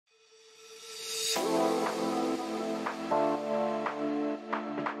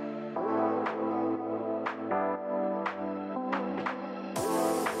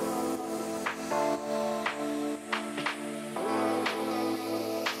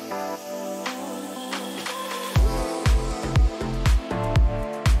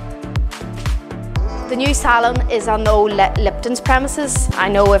The new salon is on the old Lipton's premises. I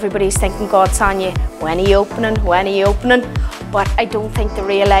know everybody's thinking, God, Sonia, when are you opening? When are you opening? But I don't think they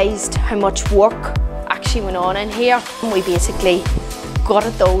realised how much work actually went on in here. We basically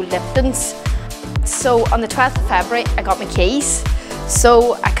gutted the old Lipton's. So on the 12th of February, I got my keys.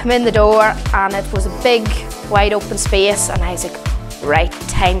 So I come in the door and it was a big, wide open space, and I was like, right,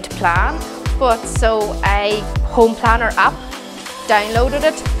 time to plan. But so I home planner app, downloaded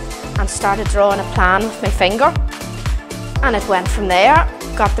it and started drawing a plan with my finger. And it went from there,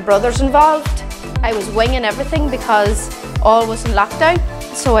 got the brothers involved. I was winging everything because all was in lockdown.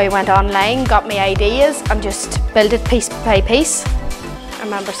 So I went online, got my ideas and just built it piece by piece. I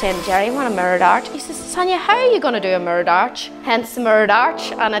remember saying to Jerry, I want a mirrored arch. He says, Sonia, how are you going to do a mirrored arch? Hence the mirrored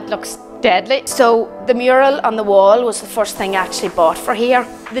arch, and it looks deadly. So the mural on the wall was the first thing I actually bought for here.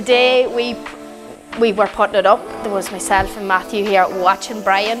 The day we were putting it up, there was myself and Matthew here watching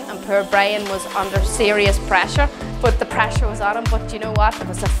Brian, and poor Brian was under serious pressure. But the pressure was on him, but you know what? It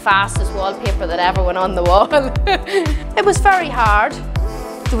was the fastest wallpaper that ever went on the wall. It was very hard.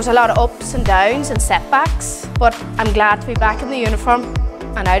 There was a lot of ups and downs and setbacks, but I'm glad to be back in the uniform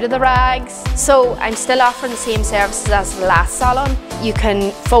and out of the rags. So I'm still offering the same services as the last salon. You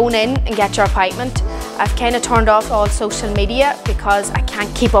can phone in and get your appointment. I've kind of turned off all social media because I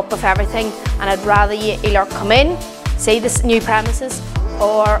can't keep up with everything, and I'd rather you either come in, see this new premises,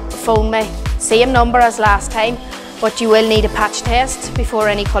 or phone me. Same number as last time, but you will need a patch test before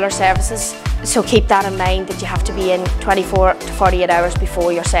any colour services. So keep that in mind, that you have to be in 24 to 48 hours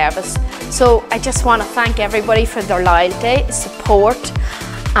before your service. So I just want to thank everybody for their loyalty, support,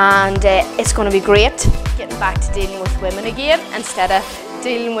 and it's going to be great getting back to dealing with women again instead of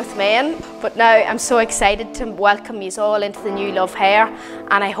dealing with men. But now I'm so excited to welcome you all into the new Love Hair,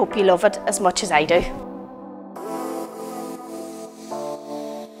 and I hope you love it as much as I do.